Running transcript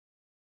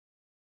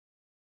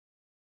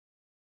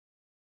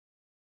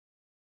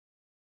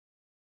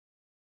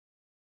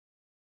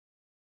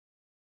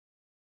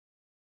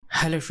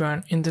Hello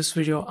everyone, in this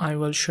video I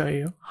will show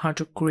you how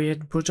to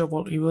create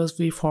bootable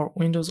USB for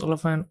Windows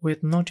 11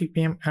 with no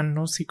TPM and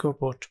no secure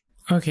boot.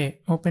 Okay,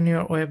 open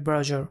your web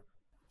browser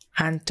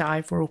and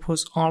type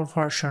Rufus all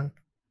version.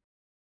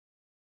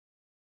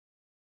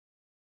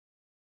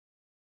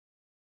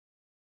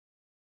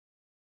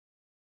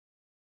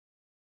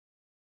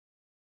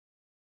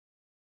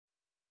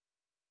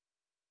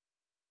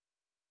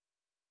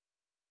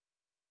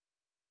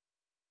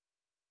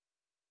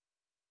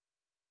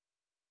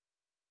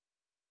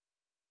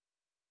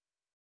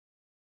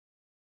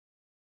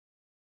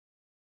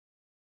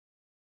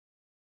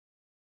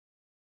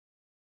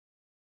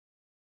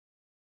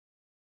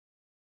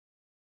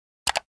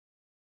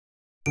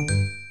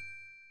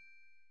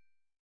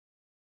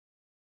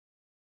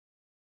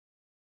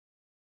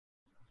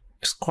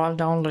 Scroll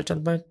down a little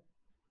bit.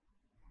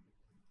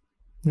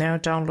 Now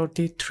download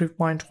the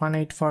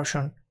 3.18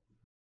 version.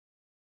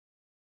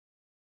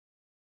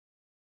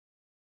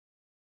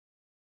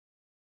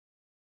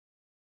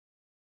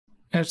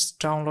 It's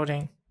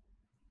downloading.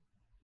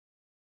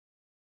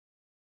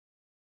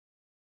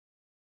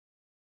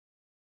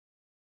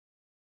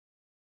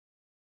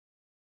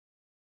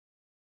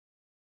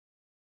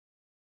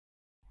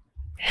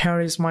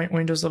 Here is my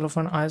Windows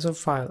 11 ISO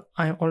file.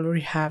 I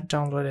already have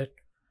downloaded.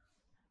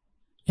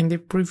 In the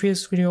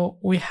previous video,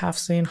 we have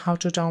seen how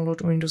to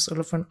download Windows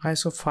 11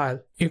 ISO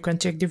file. You can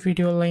check the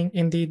video link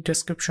in the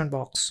description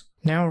box.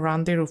 Now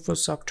run the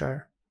Rufus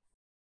software.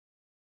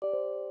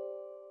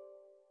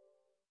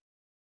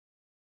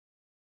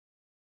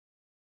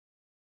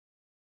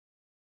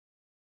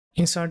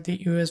 Insert the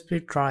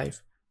USB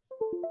drive.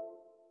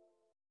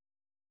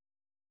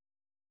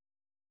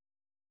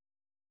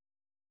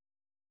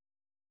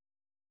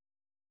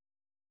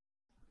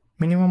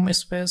 Minimum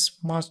space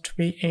must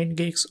be 8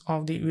 gigs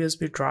of the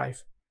USB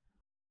drive.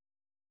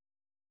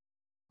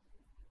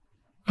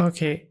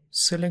 Okay,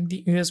 select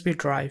the USB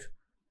drive.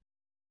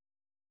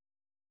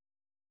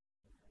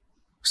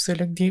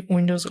 Select the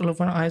Windows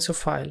 11 ISO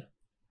file.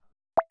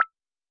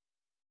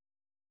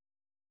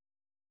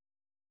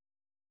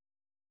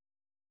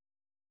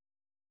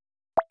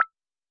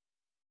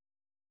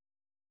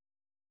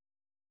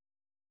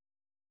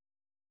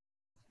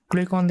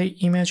 Click on the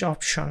image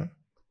option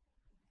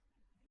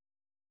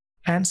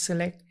and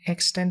select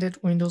Extended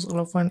Windows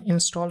 11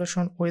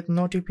 installation with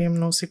no TPM,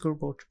 no secure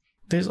boot.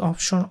 This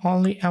option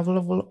only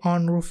available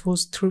on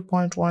Rufus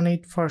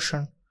 3.18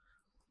 version.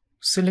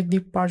 Select the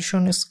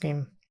partition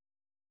scheme.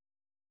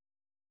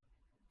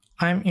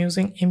 I am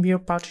using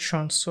𝗵𝗶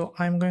partition, so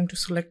I am going to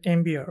select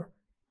𝗵𝗶.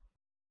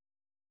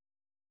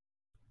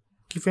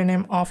 Give a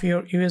name of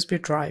your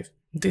USB drive.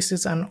 This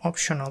is an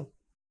optional.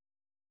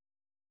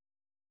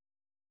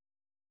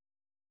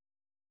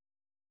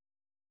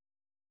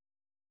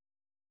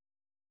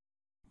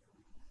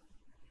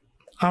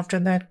 After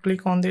that,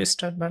 click on the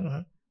Start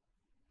button.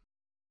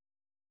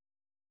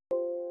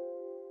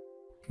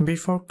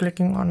 Before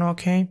clicking on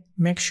OK,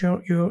 make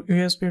sure your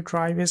USB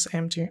drive is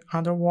empty,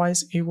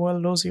 otherwise you will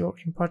lose your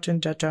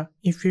important data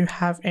if you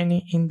have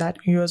any in that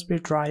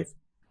USB drive.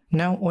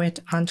 Now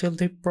wait until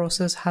the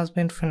process has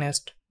been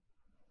finished.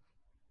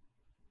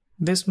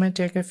 This may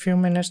take a few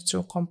minutes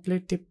to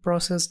complete the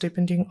process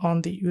depending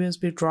on the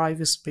USB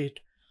drive speed.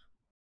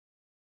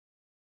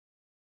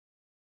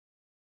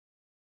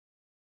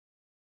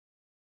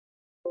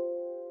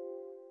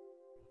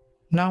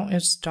 Now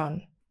it's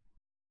done.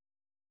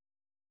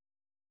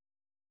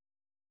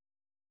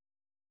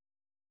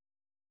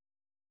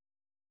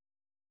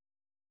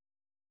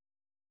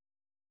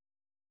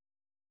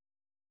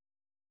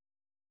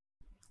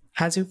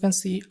 As you can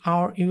see,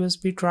 our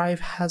USB drive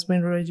has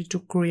been ready to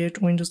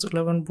create Windows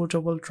 11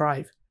 bootable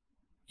drive.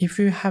 If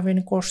you have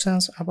any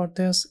questions about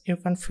this, you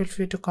can feel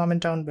free to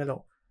comment down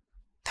below.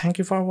 Thank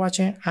you for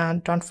watching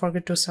and don't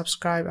forget to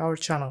subscribe our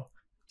channel.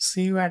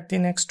 See you at the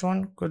next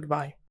one.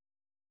 Goodbye.